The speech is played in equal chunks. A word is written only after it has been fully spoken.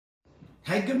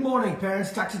Hey, good morning,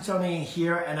 parents. Dr. Tony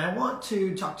here, and I want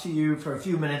to talk to you for a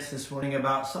few minutes this morning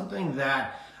about something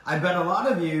that I bet a lot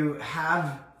of you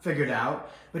have figured out,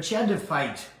 but you had to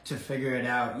fight to figure it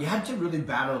out. You had to really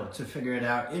battle to figure it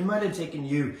out. It might have taken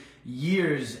you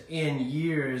years and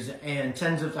years and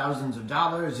tens of thousands of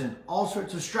dollars and all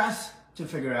sorts of stress to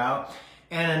figure out.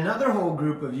 And another whole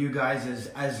group of you guys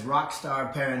as rock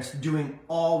star parents doing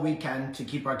all we can to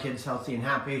keep our kids healthy and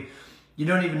happy. You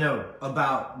don't even know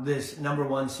about this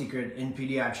 #1 secret in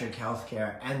pediatric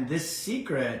healthcare. And this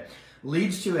secret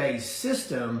leads to a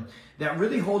system that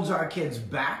really holds our kids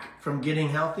back from getting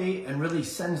healthy and really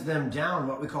sends them down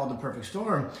what we call the perfect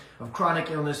storm of chronic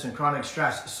illness and chronic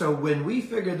stress. So when we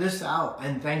figure this out,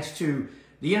 and thanks to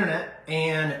the internet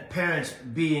and parents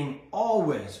being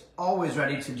always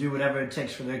ready to do whatever it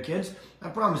takes for their kids, I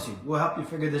promise you, we'll help you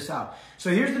figure this out. So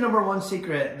here's the #1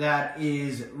 secret that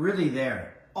is really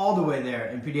there, all the way there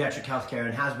in pediatric healthcare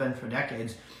and has been for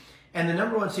decades. And the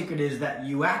 #1 secret is that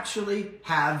you actually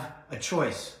have a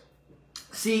choice.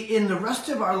 See, in the rest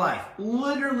of our life,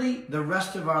 literally the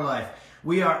rest of our life,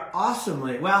 we are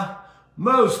awesomely, well,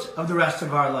 most of the rest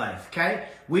of our life, okay?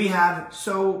 We have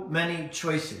so many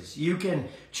choices. You can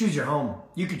choose your home.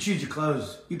 You could choose your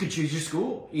clothes. You could choose your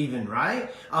school even,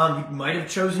 right? You might have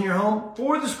chosen your home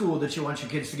for the school that you want your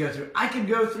kids to go through. I could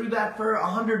go through that for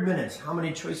 100 minutes, how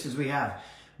many choices we have.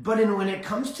 But when it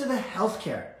comes to the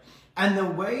healthcare and the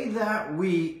way that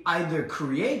we either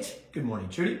create, good morning,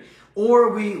 Trudy, or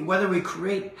whether we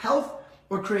create health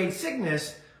or create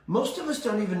sickness, most of us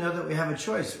don't even know that we have a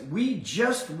choice. We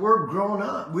just were grown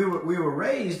up. We were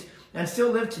raised and still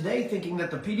live today thinking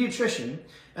that the pediatrician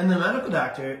and the medical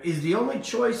doctor is the only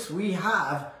choice we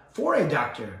have for a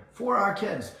doctor, for our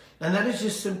kids. And that is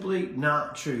just simply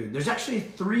not true. There's actually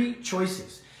 3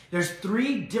 choices. There's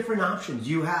 3 different options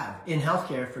you have in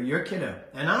healthcare for your kiddo.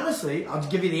 And honestly, I'll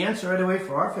give you the answer right away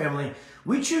for our family.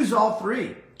 We choose all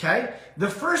 3, okay? The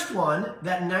first one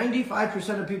that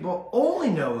 95% of people only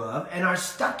know of and are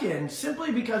stuck in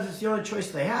simply because it's the only choice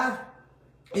they have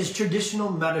is traditional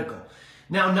medical.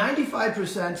 Now,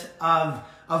 95%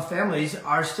 of families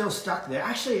are still stuck there.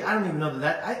 Actually, I don't even know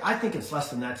I think it's less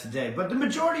than that today. But the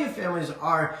majority of families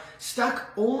are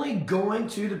stuck only going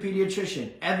to the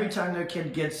pediatrician every time their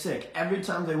kid gets sick, every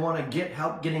time they want to get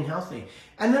help getting healthy.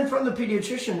 And then from the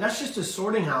pediatrician, that's just a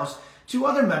sorting house to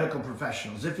other medical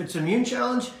professionals. If it's immune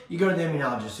challenge, you go to the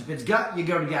immunologist. If it's gut, you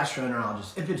go to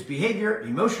gastroenterologist. If it's behavior,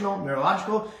 emotional,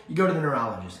 neurological, you go to the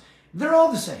neurologist. They're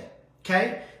all the same,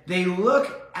 okay? They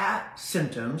look at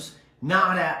symptoms,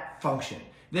 not at function.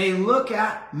 They look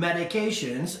at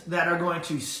medications that are going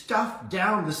to stuff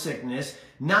down the sickness,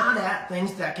 not at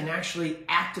things that can actually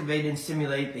activate and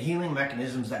stimulate the healing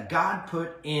mechanisms that God put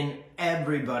in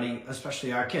everybody,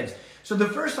 especially our kids. So the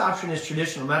first option is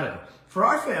traditional medical. For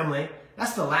our family,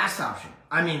 that's the last option.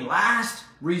 I mean, last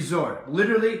resort.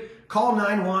 Literally, call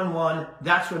 911.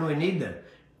 That's when we need them.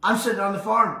 I'm sitting on the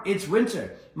farm. It's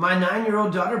winter. My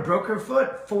 9-year-old daughter broke her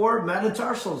foot. 4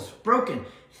 metatarsals broken.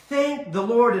 Thank the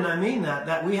Lord, and I mean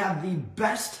that we have the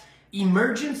best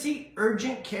emergency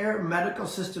urgent care medical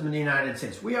system in the United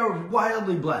States. We are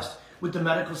wildly blessed with the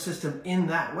medical system in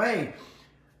that way.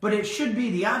 But it should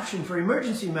be the option for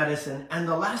emergency medicine and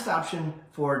the last option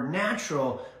for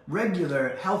natural,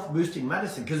 regular health boosting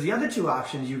medicine. Because the other 2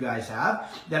 options you guys have,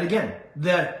 that again,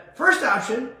 the first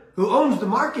option, who owns the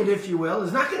market, if you will,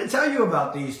 is not going to tell you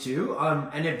about these 2.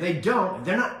 And if they don't, if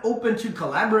they're not open to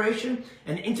collaboration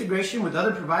and integration with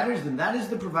other providers, then that is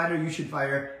the provider you should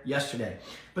fire yesterday.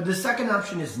 But the second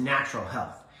option is natural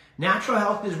health. Natural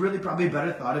health is really probably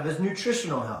better thought of as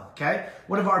nutritional health, okay?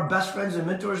 One of our best friends and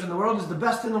mentors in the world is the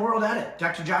best in the world at it,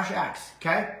 Dr. Josh Axe,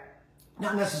 okay?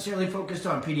 Not necessarily focused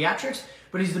on pediatrics,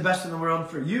 but he's the best in the world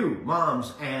for you,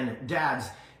 moms and dads,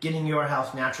 getting your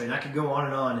health naturally. And I could go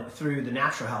on through the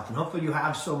natural health. And hopefully you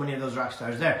have so many of those rock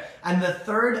stars there. And the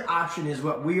third option is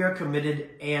what we are committed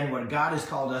and what God has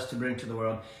called us to bring to the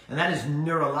world. And that is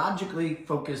neurologically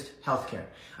focused healthcare.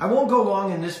 I won't go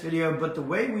long in this video, but the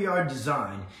way we are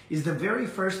designed is the very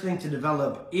first thing to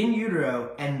develop in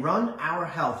utero and run our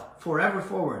health forever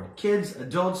forward. Kids,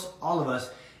 adults, all of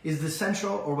us, is the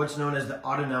central, or what's known as the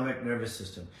autonomic nervous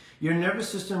system. Your nervous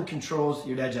system controls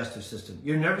your digestive system.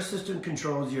 Your nervous system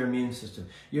controls your immune system.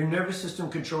 Your nervous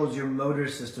system controls your motor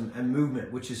system and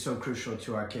movement, which is so crucial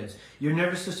to our kids. Your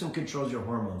nervous system controls your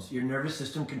hormones. Your nervous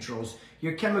system controls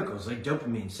your chemicals like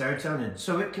dopamine, serotonin.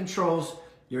 So it controls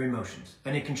your emotions,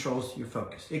 and it controls your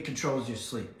focus. It controls your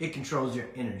sleep. It controls your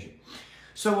energy.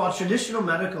 So while traditional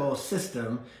medical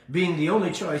system being the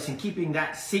only choice and keeping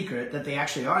that secret that they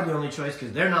actually are the only choice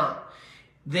because they're not,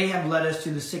 they have led us to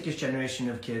the sickest generation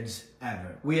of kids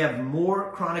ever. We have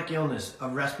more chronic illness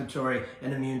of respiratory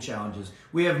and immune challenges.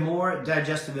 We have more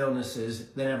digestive illnesses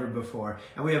than ever before.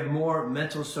 And we have more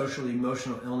mental, social,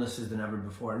 emotional illnesses than ever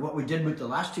before. And what we did with the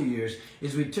last 2 years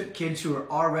is we took kids who were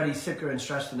already sicker and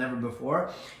stressed than ever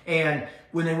before. And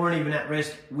when they weren't even at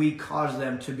risk, we caused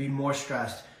them to be more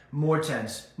stressed, more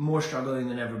tense, more struggling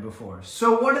than ever before.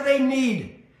 So what do they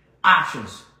need?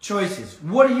 Options, choices.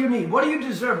 What do you need? What do you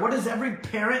deserve? What does every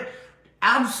parent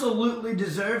absolutely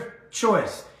deserve?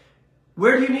 Choice.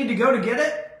 Where do you need to go to get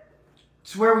it?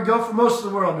 It's where we go for most of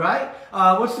the world, right?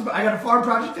 I got a farm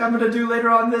project I'm going to do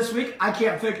later on this week. I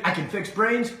can fix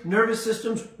brains, nervous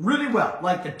systems really well.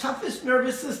 Like the toughest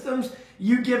nervous systems,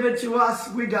 you give it to us,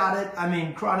 we got it. I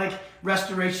mean, chronic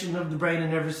restoration of the brain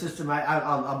and nervous system,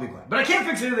 I'll be glad. But I can't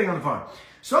fix anything on the farm.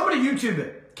 So I'm going to YouTube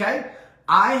it, okay?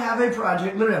 I have a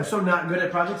project, literally I'm so not good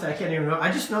at projects I can't even know.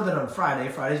 I just know that on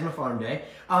Friday's my farm day,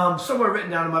 somewhere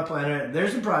written down in my planner,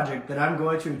 there's a project that I'm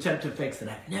going to attempt to fix that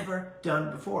I've never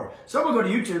done before. So I'm going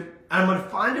to go to YouTube and I'm going to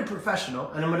find a professional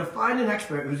and I'm going to find an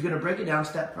expert who's going to break it down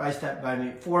step by step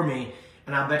for me,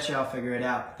 and I'll bet you I'll figure it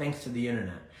out thanks to the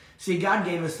internet. See, God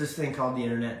gave us this thing called the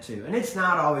internet too, and it's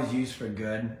not always used for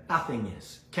good. Nothing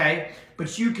is, okay?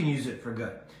 But you can use it for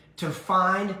good, to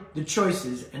find the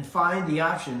choices and find the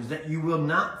options that you will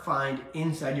not find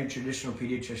inside your traditional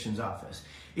pediatrician's office.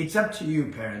 It's up to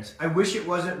you, parents. I wish it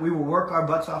wasn't. We will work our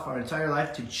butts off our entire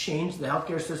life to change the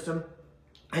healthcare system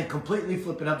and completely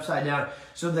flip it upside down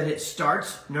so that it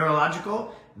starts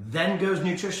neurological, then goes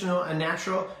nutritional and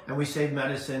natural, and we save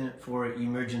medicine for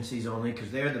emergencies only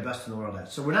because they're the best in the world at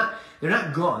it. So they're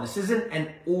not gone. This isn't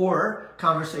an or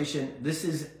conversation. This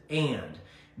is and.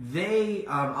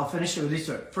 I'll finish it with this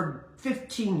story. For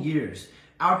 15 years,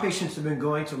 our patients have been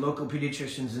going to local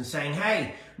pediatricians and saying,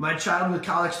 hey, my child with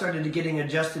colic started getting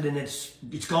adjusted and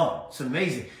it's gone. It's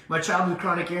amazing. My child with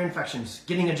chronic ear infections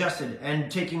getting adjusted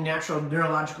and taking natural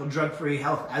neurological drug-free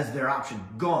health as their option.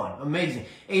 Gone. Amazing.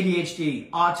 ADHD,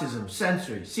 autism,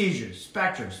 sensory, seizures,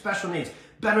 spectrum, special needs.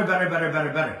 Better, better, better,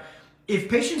 better, better. If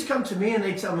patients come to me and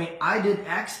they tell me I did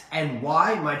X and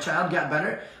Y, my child got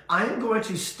better, I am going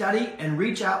to study and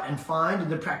reach out and find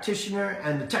the practitioner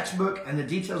and the textbook and the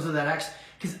details of that X,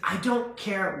 because I don't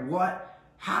care what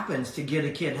happens to get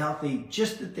a kid healthy,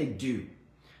 just that they do.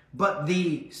 But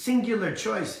the singular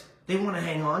choice, they want to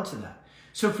hang on to that.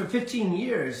 So for 15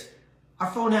 years, our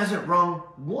phone hasn't rung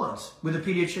once with a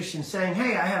pediatrician saying,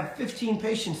 hey, I have 15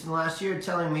 patients in the last year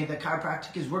telling me that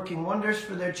chiropractic is working wonders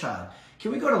for their child.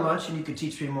 Can we go to lunch and you could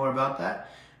teach me more about that?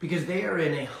 Because they are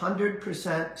in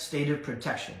 100% state of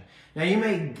protection. Now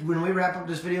when we wrap up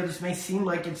this video, this may seem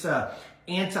like it's a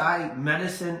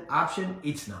anti-medicine option.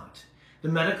 It's not. The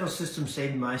medical system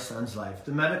saved my son's life.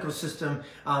 The medical system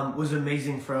was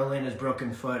amazing for Elena's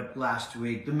broken foot last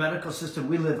week. The medical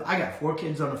system, I got 4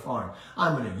 kids on a farm.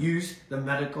 I'm going to use the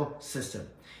medical system.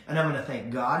 And I'm going to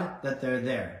thank God that they're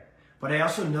there. But I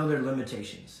also know their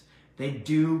limitations. They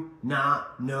do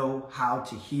not know how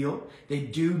to heal. They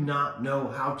do not know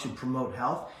how to promote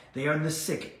health. They are the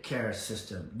sick care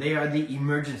system. They are the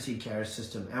emergency care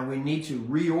system. And we need to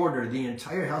reorder the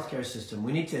entire healthcare system.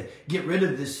 We need to get rid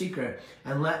of this secret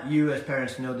and let you as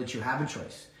parents know that you have a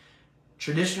choice.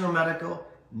 Traditional medical,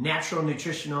 natural,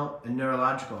 nutritional, and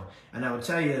neurological. And I will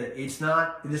tell you, if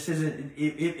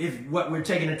what we're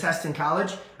taking a test in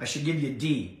college, I should give you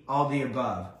D, all the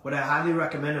above. What I highly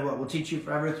recommend and what will teach you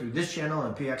forever through this channel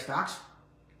and PX Docs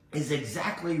is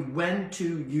exactly when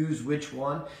to use which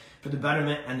one for the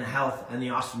betterment and the health and the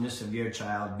awesomeness of your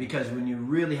child. Because when you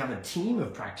really have a team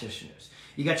of practitioners,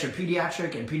 you got your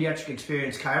pediatric and pediatric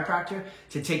experienced chiropractor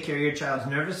to take care of your child's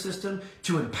nervous system,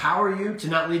 to empower you, to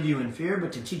not leave you in fear,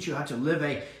 but to teach you how to live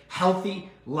a healthy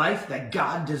life that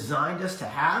God designed us to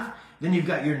have. Then you've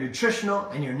got your nutritional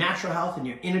and your natural health and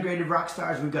your integrated rock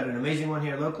stars. We've got an amazing one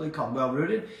here locally called Well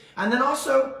Rooted. And then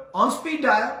also on speed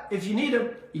dial, if you need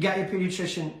them, you got your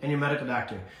pediatrician and your medical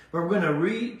doctor. But we're going to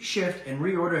reshift and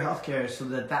reorder healthcare so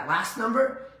that that last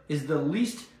number is the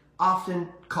least often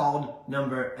called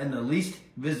number and the least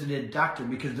visited doctor,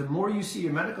 because the more you see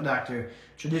your medical doctor,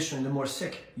 traditionally the more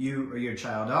sick you or your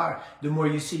child are. The more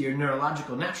you see your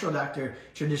neurological natural doctor,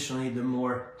 traditionally the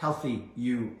more healthy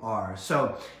you are.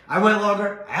 So I went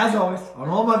longer, as always, on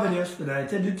all my videos than I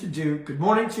intended to do. Good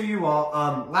morning to you all.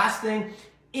 Last thing,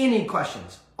 any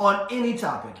questions on any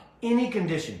topic, any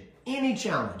condition, any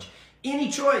challenge, any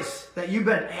choice that you've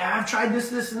been, hey, I've tried this,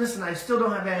 this, and this, and I still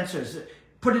don't have answers.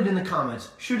 Put it in the comments.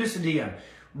 Shoot us a DM.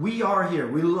 We are here.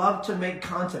 We love to make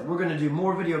content. We're going to do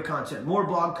more video content, more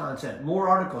blog content, more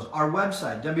articles. Our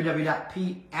website,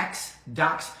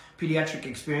 www.pxdocs, Pediatric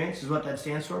Experience is what that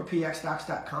stands for,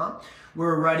 pxdocs.com.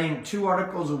 We're writing 2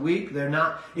 articles a week.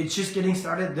 It's just getting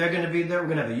started. They're going to be there. We're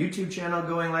going to have a YouTube channel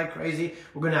going like crazy.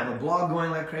 We're going to have a blog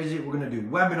going like crazy. We're going to do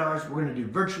webinars. We're going to do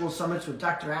virtual summits with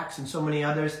Dr. Axe and so many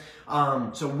others.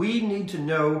 So we need to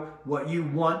know what you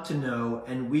want to know,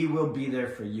 and we will be there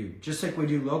for you. Just like we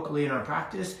do locally in our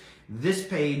practice, this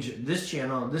page, this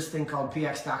channel, this thing called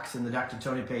PX Docs and the Dr.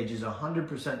 Tony page is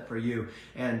 100% for you.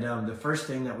 And the first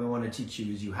thing that we want to teach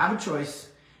you is you have a choice.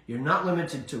 You're not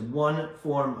limited to one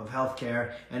form of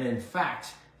healthcare. And in fact,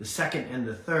 the second and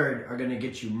the third are going to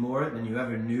get you more than you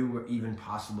ever knew were even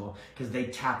possible, because they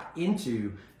tap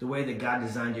into the way that God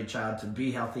designed your child to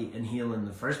be healthy and heal in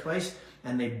the first place.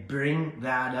 And they bring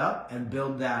that up and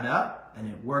build that up, and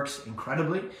it works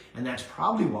incredibly. And that's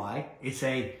probably why it's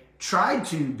tried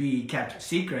to be kept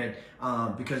secret,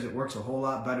 because it works a whole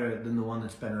lot better than the one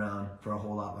that's been around for a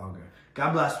whole lot longer.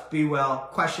 God bless. Be well.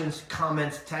 Questions,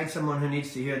 comments, tag someone who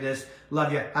needs to hear this.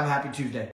 Love you. Have a happy Tuesday.